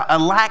talks about a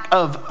lack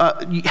of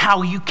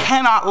how you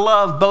cannot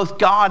love both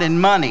God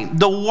and money,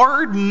 the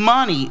word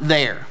money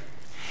there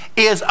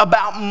is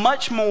about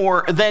much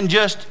more than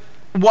just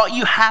what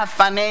you have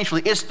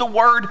financially. It's the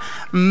word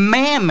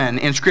mammon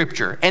in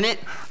Scripture, and it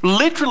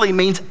literally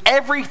means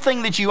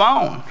everything that you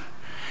own.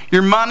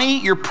 Your money,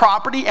 your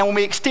property, and when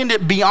we extend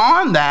it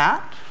beyond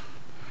that,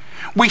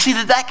 we see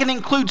that that can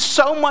include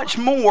so much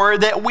more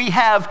that we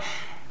have,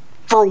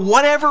 for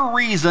whatever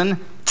reason,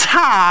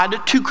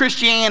 tied to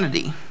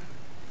Christianity.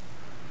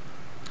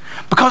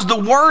 Because the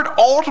word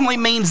ultimately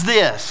means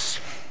this.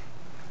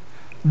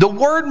 The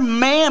word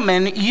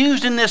mammon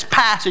used in this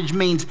passage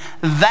means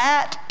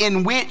that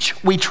in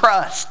which we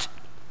trust.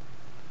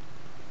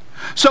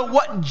 So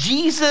what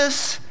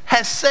Jesus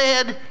has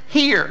said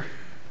here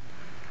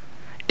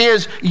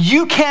is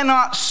you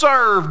cannot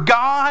serve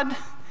God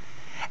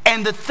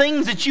and the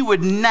things that you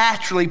would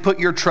naturally put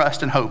your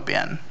trust and hope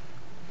in.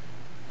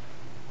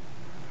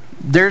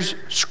 There's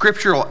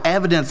scriptural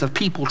evidence of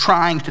people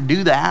trying to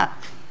do that.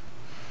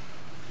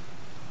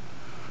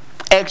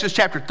 Exodus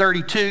chapter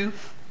 32.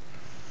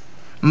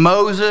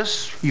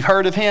 Moses, you've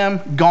heard of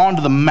him, gone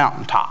to the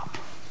mountaintop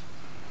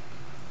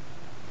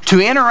to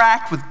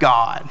interact with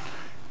God,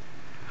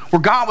 where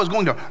God was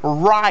going to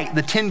write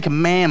the Ten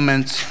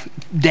Commandments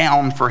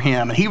down for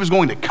him, and he was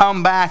going to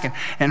come back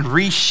and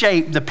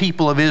reshape the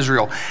people of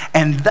Israel.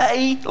 And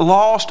they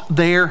lost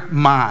their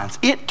minds.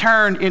 It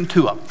turned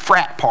into a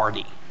frat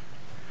party.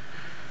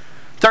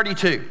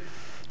 32.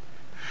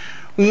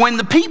 When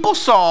the people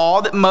saw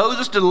that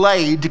Moses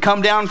delayed to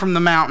come down from the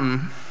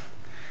mountain,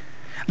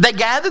 they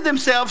gathered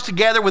themselves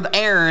together with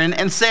Aaron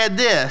and said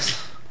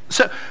this.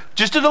 So,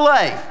 just a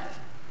delay.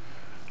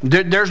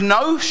 There's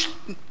no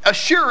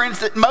assurance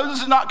that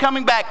Moses is not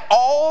coming back.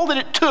 All that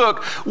it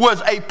took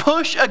was a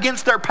push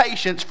against their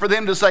patience for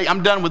them to say,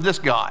 I'm done with this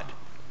God.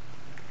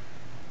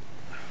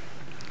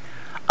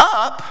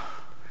 Up,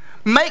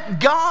 make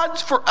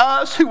gods for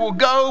us who will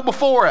go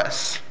before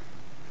us.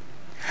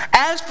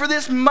 As for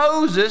this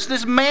Moses,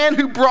 this man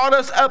who brought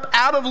us up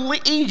out of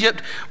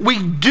Egypt,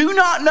 we do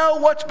not know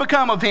what's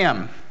become of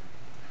him.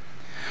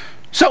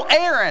 So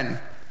Aaron,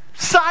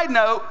 side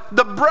note,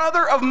 the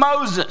brother of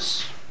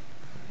Moses,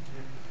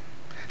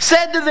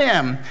 said to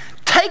them,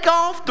 take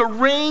off the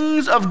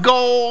rings of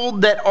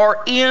gold that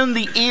are in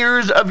the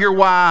ears of your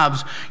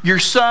wives, your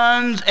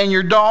sons and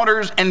your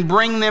daughters, and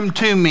bring them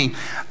to me.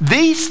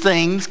 These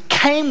things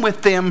came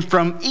with them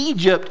from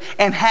Egypt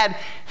and had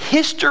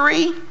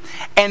history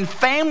and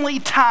family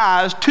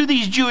ties to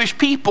these Jewish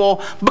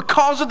people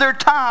because of their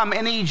time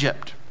in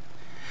Egypt.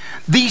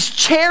 These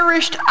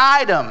cherished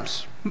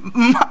items,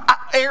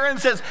 Aaron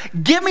says,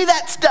 give me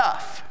that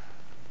stuff.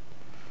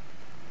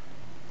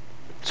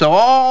 So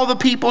all the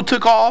people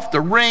took off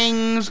the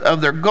rings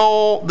of their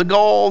gold, the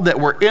gold that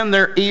were in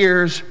their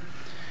ears,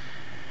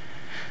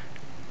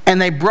 and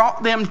they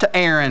brought them to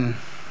Aaron.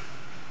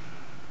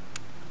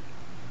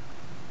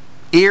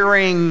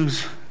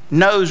 Earrings,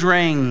 nose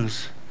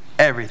rings,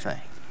 everything.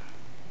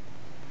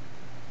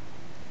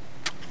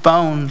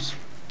 Phones,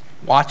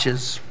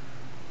 watches.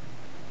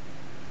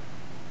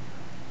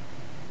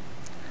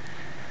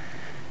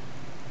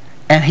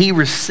 And he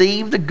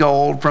received the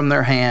gold from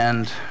their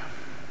hand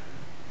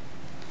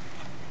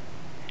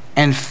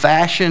and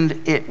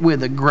fashioned it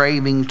with a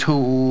graving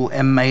tool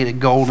and made a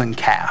golden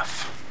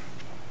calf.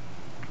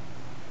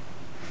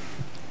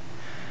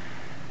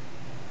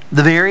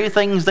 The very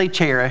things they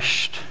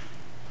cherished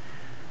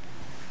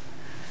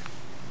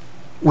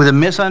with a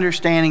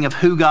misunderstanding of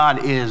who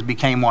God is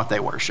became what they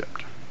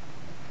worshiped.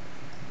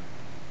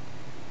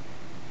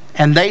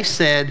 And they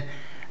said,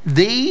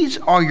 "These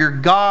are your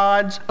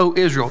gods, O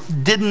Israel."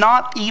 Did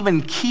not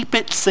even keep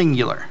it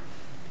singular.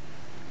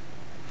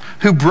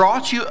 "Who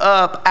brought you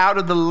up out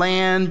of the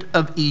land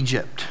of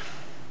Egypt."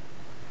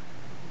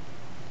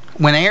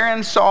 When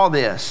Aaron saw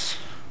this,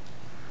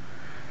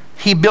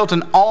 he built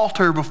an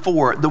altar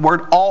before it. The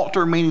word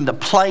altar meaning the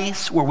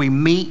place where we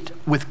meet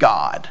with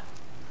God.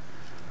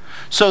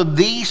 So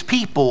these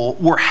people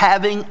were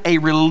having a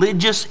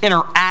religious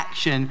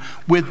interaction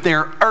with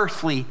their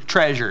earthly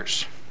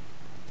treasures.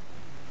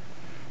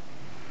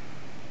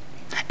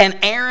 And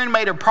Aaron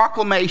made a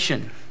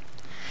proclamation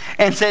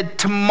and said,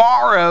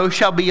 "Tomorrow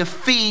shall be a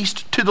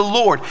feast to the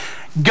Lord."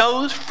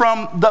 Goes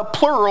from the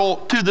plural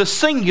to the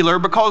singular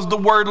because the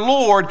word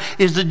Lord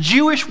is the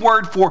Jewish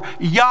word for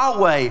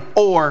Yahweh,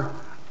 or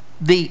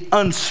the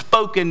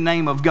unspoken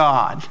name of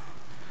God.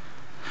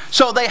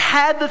 So they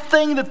had the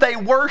thing that they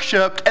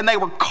worshiped and they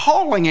were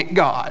calling it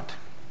God.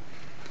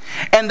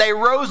 And they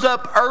rose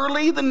up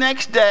early the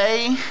next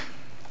day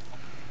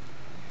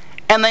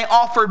and they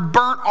offered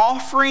burnt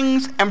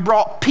offerings and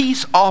brought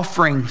peace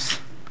offerings.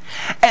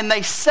 And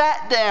they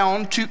sat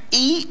down to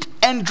eat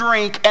and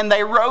drink, and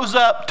they rose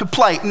up to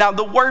play. Now,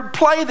 the word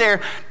play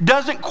there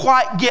doesn't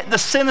quite get the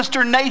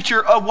sinister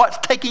nature of what's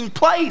taking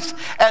place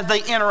as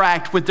they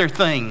interact with their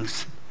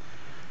things.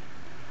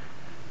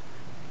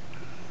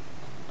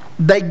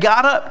 They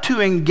got up to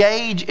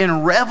engage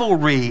in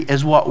revelry,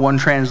 is what one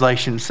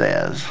translation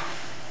says.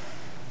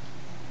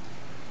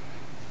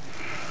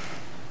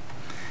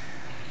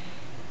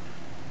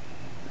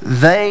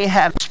 They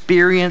had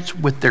experience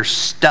with their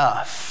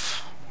stuff.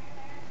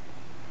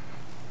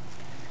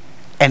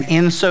 And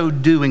in so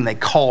doing, they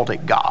called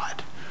it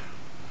God.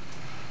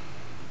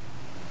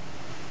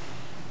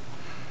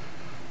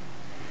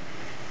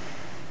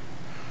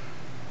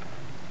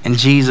 And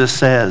Jesus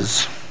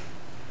says,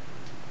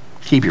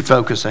 keep your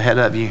focus ahead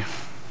of you.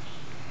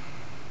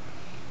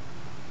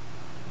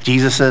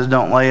 Jesus says,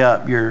 don't lay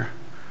up your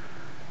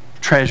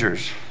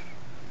treasures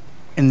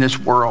in this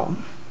world,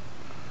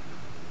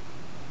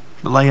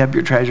 but lay up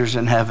your treasures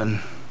in heaven.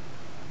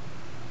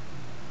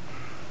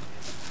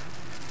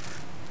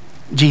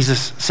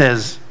 Jesus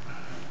says,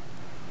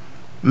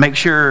 make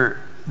sure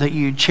that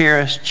you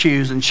cherish,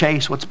 choose, and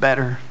chase what's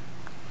better.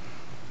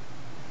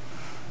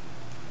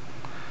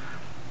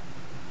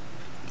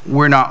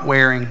 We're not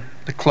wearing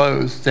the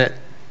clothes that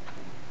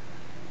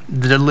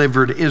the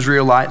delivered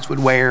Israelites would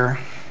wear,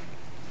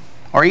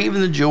 or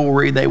even the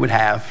jewelry they would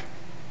have.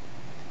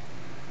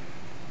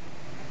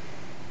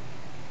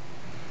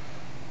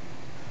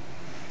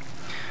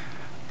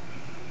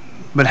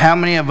 But how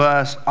many of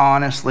us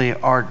honestly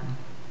are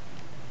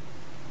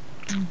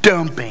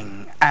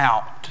dumping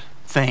out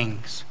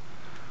things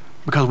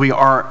because we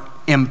are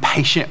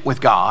impatient with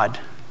God?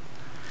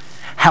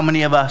 How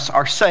many of us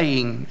are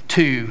saying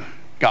to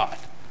God,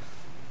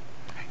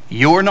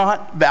 you're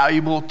not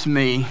valuable to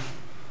me.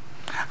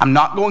 I'm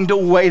not going to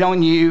wait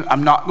on you.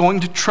 I'm not going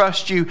to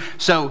trust you.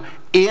 So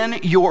in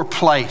your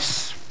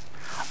place,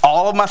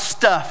 all of my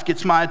stuff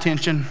gets my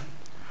attention.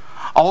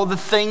 All of the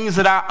things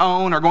that I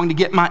own are going to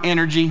get my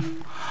energy.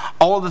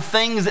 All of the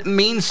things that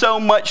mean so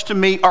much to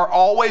me are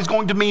always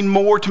going to mean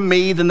more to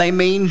me than they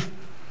mean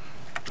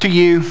to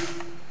you,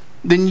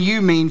 than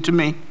you mean to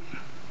me.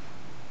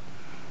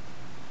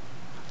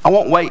 I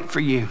won't wait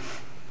for you.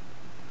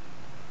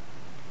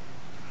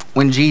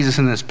 When Jesus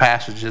in this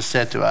passage has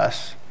said to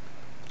us,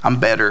 I'm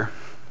better.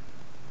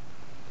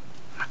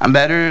 I'm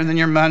better than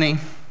your money.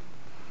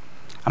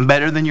 I'm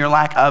better than your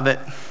lack of it.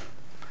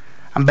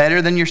 I'm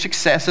better than your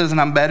successes, and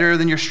I'm better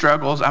than your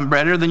struggles. I'm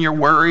better than your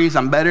worries.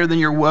 I'm better than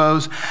your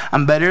woes.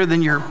 I'm better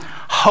than your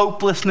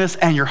hopelessness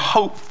and your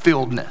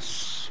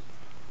hope-filledness.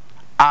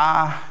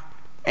 I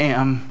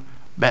am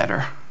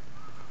better.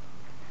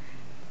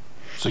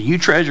 So you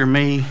treasure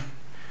me.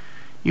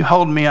 You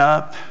hold me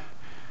up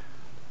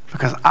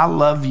because I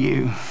love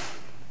you.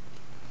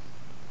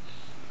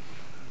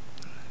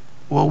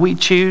 Will we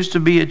choose to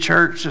be a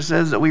church that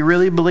says that we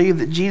really believe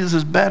that Jesus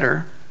is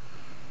better?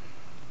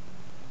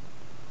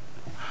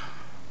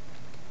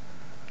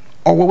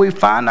 Or will we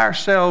find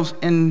ourselves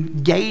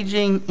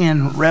engaging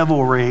in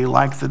revelry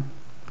like the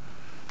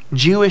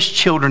Jewish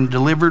children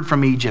delivered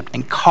from Egypt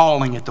and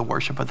calling it the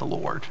worship of the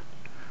Lord?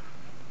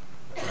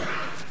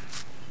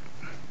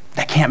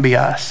 That can't be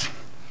us.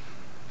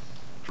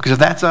 Because if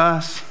that's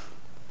us,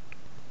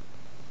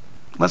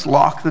 let's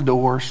lock the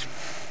doors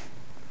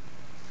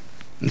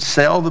and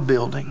sell the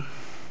building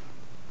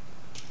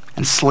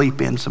and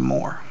sleep in some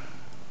more.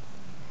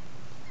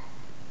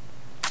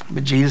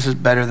 But Jesus is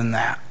better than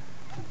that.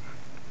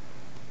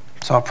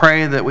 So I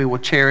pray that we will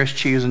cherish,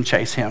 choose, and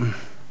chase him,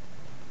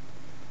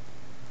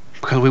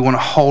 because we want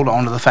to hold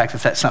on to the fact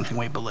that that's something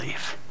we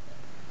believe.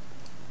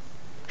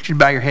 Would you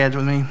bow your heads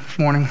with me this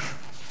morning?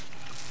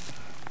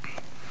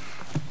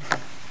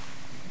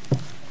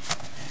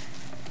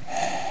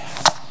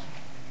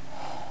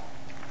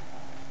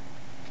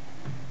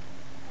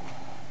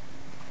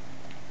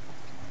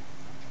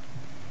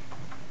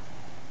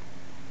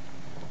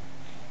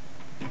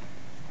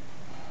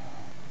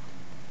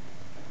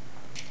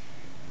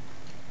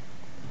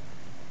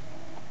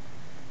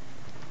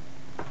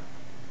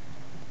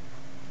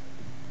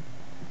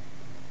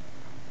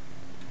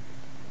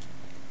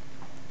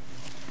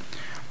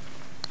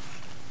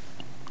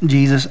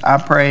 Jesus, I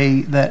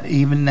pray that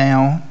even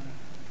now,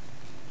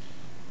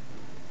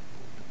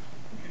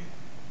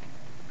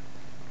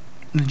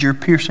 that you're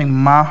piercing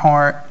my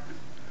heart,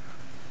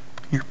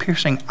 you're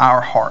piercing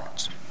our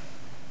hearts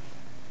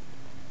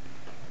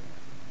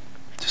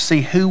to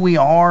see who we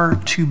are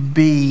to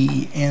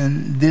be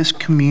in this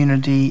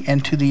community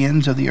and to the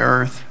ends of the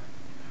earth.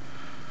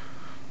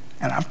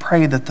 And I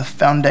pray that the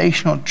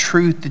foundational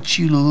truth that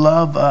you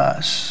love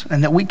us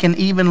and that we can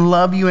even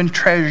love you and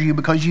treasure you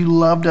because you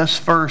loved us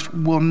first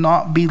will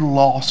not be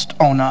lost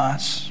on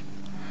us.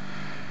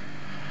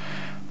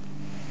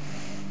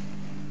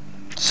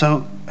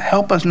 So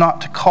help us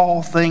not to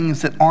call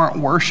things that aren't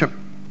worship,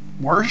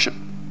 worship.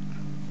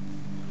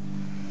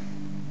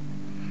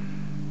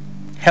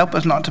 Help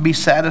us not to be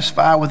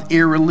satisfied with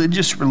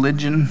irreligious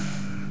religion.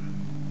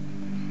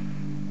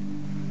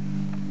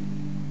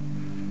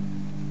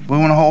 We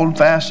want to hold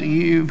fast to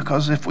you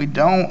because if we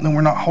don't, then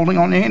we're not holding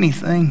on to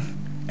anything.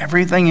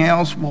 Everything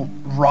else will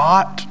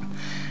rot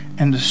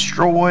and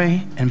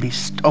destroy and be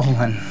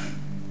stolen.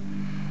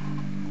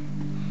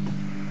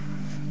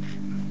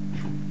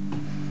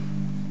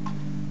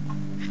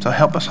 So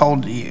help us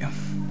hold to you.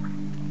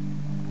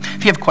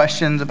 If you have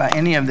questions about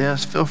any of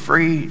this, feel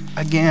free,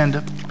 again,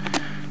 to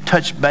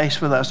touch base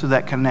with us with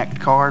that Connect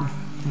card.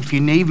 If you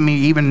need me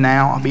even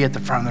now, I'll be at the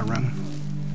front of the room.